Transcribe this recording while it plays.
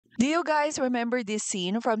Do you guys remember this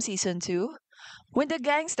scene from season 2? When the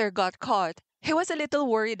gangster got caught, he was a little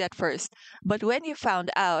worried at first, but when he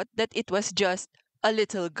found out that it was just a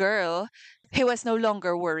little girl, he was no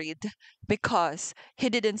longer worried because he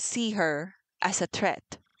didn't see her as a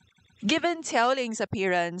threat. Given Qiao Ling's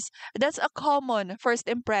appearance, that's a common first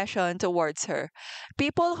impression towards her.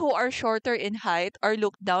 People who are shorter in height are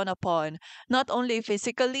looked down upon, not only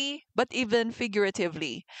physically, but even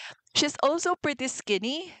figuratively. She's also pretty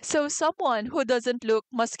skinny, so someone who doesn't look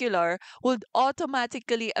muscular would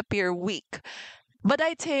automatically appear weak. But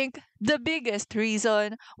I think the biggest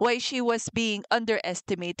reason why she was being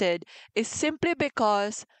underestimated is simply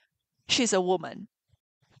because she's a woman.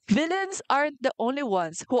 Villains aren't the only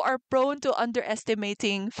ones who are prone to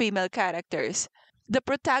underestimating female characters. The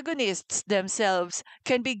protagonists themselves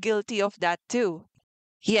can be guilty of that too.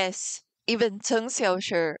 Yes, even Cheng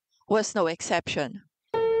Xiaoshi was no exception.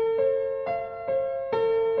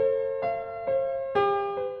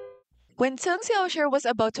 When Cheng Xiaoshi was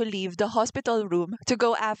about to leave the hospital room to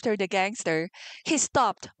go after the gangster, he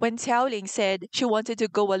stopped when Xiao Ling said she wanted to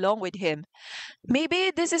go along with him.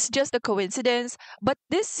 Maybe this is just a coincidence, but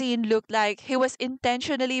this scene looked like he was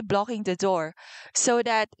intentionally blocking the door so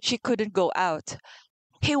that she couldn't go out.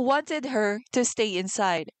 He wanted her to stay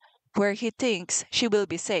inside, where he thinks she will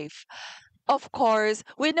be safe. Of course,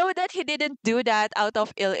 we know that he didn't do that out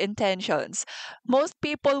of ill intentions. Most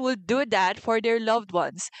people would do that for their loved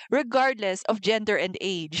ones, regardless of gender and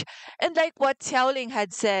age. And like what Xiaoling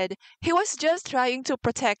had said, he was just trying to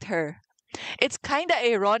protect her. It's kinda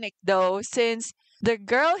ironic though, since the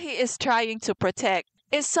girl he is trying to protect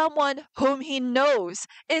is someone whom he knows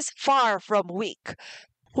is far from weak.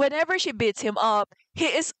 Whenever she beats him up, he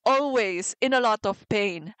is always in a lot of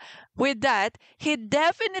pain. With that, he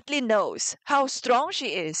definitely knows how strong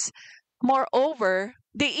she is. Moreover,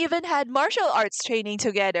 they even had martial arts training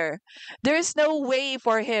together. There's no way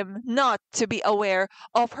for him not to be aware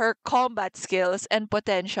of her combat skills and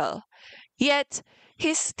potential. Yet,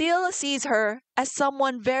 he still sees her as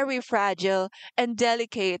someone very fragile and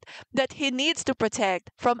delicate that he needs to protect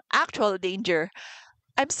from actual danger.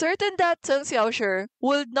 I'm certain that Cheng Xiaoshi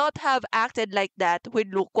would not have acted like that with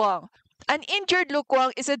Lu Guang. An injured Lu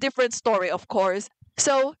Guang is a different story, of course.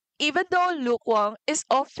 So, even though Lu Guang is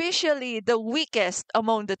officially the weakest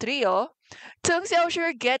among the trio, Cheng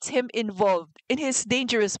Xiaoshi gets him involved in his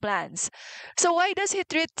dangerous plans. So why does he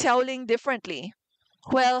treat Xiao Ling differently?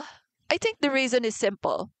 Well, I think the reason is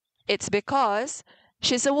simple. It's because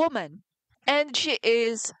she's a woman. And she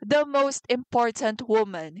is the most important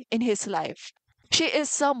woman in his life. She is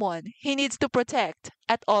someone he needs to protect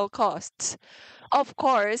at all costs. Of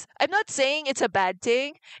course, I'm not saying it's a bad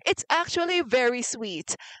thing. It's actually very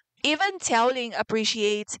sweet. Even Xiaoling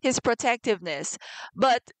appreciates his protectiveness.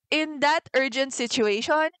 But in that urgent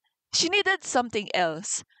situation, she needed something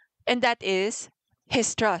else. And that is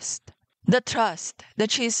his trust. The trust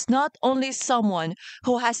that she's not only someone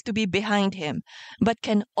who has to be behind him, but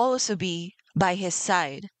can also be by his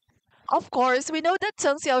side. Of course, we know that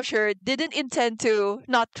Cheng Xiaoshi didn't intend to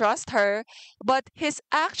not trust her, but his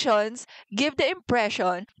actions give the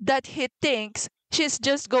impression that he thinks she's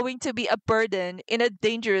just going to be a burden in a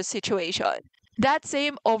dangerous situation. That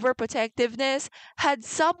same overprotectiveness had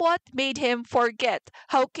somewhat made him forget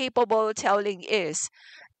how capable Xiaoling is.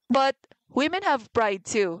 But women have pride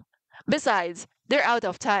too. Besides, they're out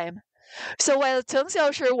of time. So while Cheng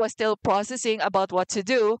Xiaoshi was still processing about what to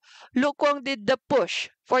do, Lu Guang did the push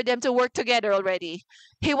for them to work together already.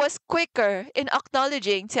 He was quicker in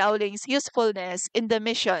acknowledging Xiao Ling's usefulness in the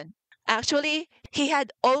mission. Actually, he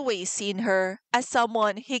had always seen her as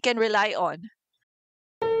someone he can rely on.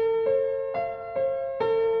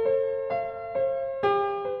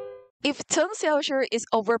 If Cheng Xiaoshi is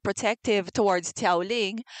overprotective towards Xiao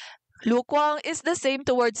Ling, Lu Guang is the same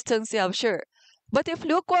towards Cheng Xiaoshi. But if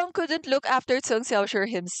Lu Guang couldn't look after Cheng Xiaoshi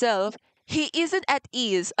himself, he isn't at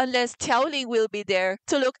ease unless Xiao Ling will be there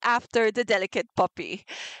to look after the delicate puppy.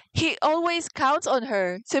 He always counts on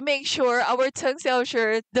her to make sure our Cheng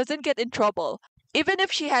Xiaoshi doesn't get in trouble. Even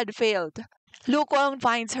if she had failed, Lu Guang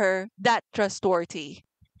finds her that trustworthy.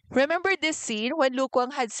 Remember this scene when Lu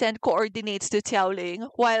Guang had sent coordinates to Xiao Ling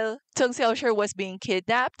while Cheng Xiaoshi was being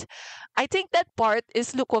kidnapped? I think that part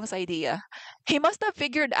is Lu Guang's idea. He must have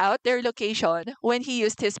figured out their location when he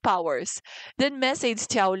used his powers, then messaged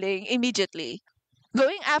Xiao Ling immediately.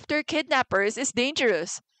 Going after kidnappers is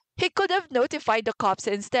dangerous. He could have notified the cops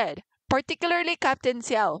instead, particularly Captain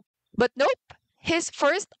Xiao. But nope. His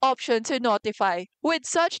first option to notify with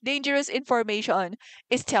such dangerous information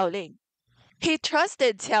is Xiao Ling. He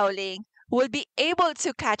trusted Xiao Ling would be able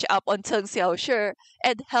to catch up on Cheng Xiaoshi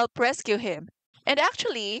and help rescue him. And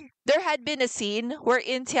actually, there had been a scene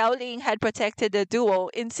wherein Qiao Ling had protected the duo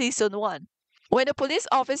in season 1. When a police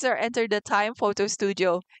officer entered the Time photo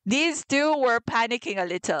studio, these two were panicking a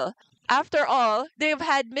little. After all, they've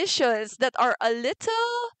had missions that are a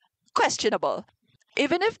little questionable.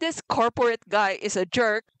 Even if this corporate guy is a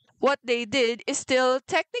jerk, what they did is still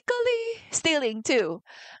technically stealing too.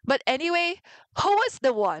 But anyway, who was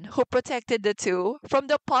the one who protected the two from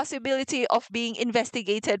the possibility of being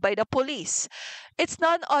investigated by the police? It's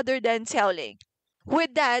none other than Xiaoling.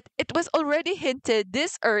 With that, it was already hinted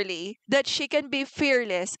this early that she can be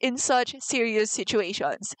fearless in such serious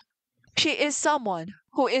situations. She is someone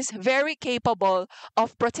who is very capable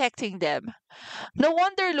of protecting them. No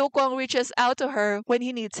wonder Lukwang reaches out to her when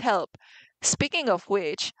he needs help. Speaking of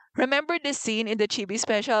which, remember the scene in the Chibi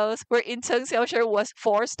specials where Insung Xiaoshi was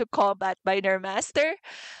forced to combat by their master?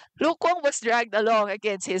 Lukwang was dragged along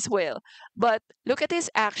against his will. But look at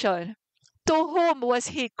his action. To whom was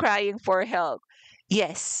he crying for help?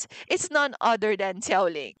 Yes, it's none other than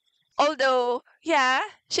Xiaoling. Although, yeah,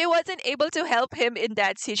 she wasn't able to help him in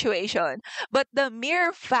that situation. But the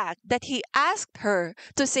mere fact that he asked her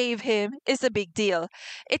to save him is a big deal.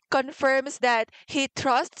 It confirms that he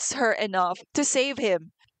trusts her enough to save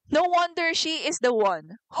him. No wonder she is the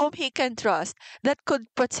one whom he can trust that could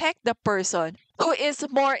protect the person who is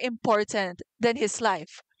more important than his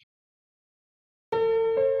life.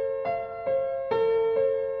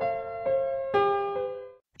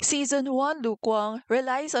 Season 1 Lu Guang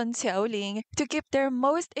relies on Xiao Ling to keep their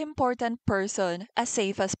most important person as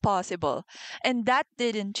safe as possible, and that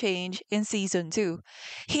didn't change in Season 2.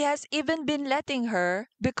 He has even been letting her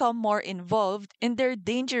become more involved in their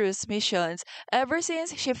dangerous missions ever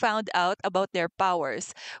since she found out about their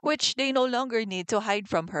powers, which they no longer need to hide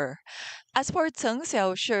from her. As for Cheng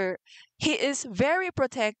Xiaoshi, he is very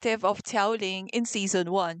protective of Xiaoling in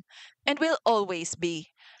season 1 and will always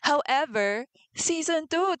be. However, season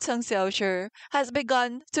 2 Cheng Xiaoshi has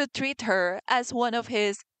begun to treat her as one of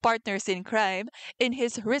his partners in crime in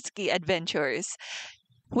his risky adventures.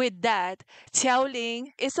 With that,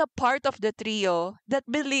 Xiaoling is a part of the trio that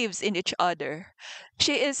believes in each other.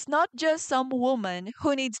 She is not just some woman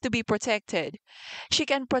who needs to be protected. She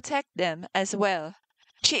can protect them as well.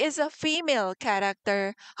 She is a female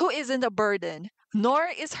character who isn't a burden, nor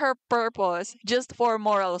is her purpose just for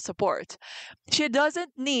moral support. She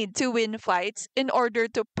doesn't need to win fights in order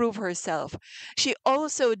to prove herself. She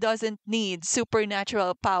also doesn't need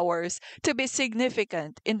supernatural powers to be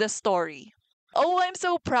significant in the story. Oh, I'm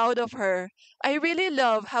so proud of her. I really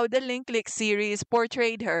love how the Link Click series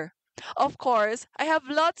portrayed her. Of course, I have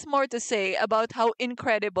lots more to say about how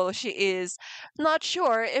incredible she is. Not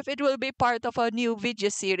sure if it will be part of a new video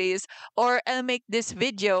series or I'll make this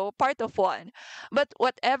video part of one. But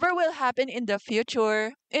whatever will happen in the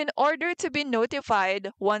future, in order to be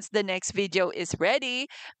notified once the next video is ready,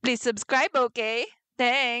 please subscribe, okay?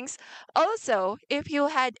 Thanks. Also, if you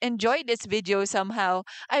had enjoyed this video somehow,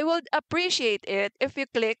 I would appreciate it if you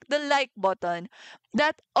click the like button.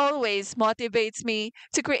 That always motivates me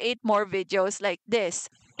to create more videos like this.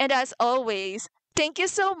 And as always, thank you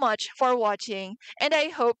so much for watching, and I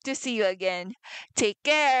hope to see you again. Take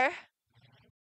care.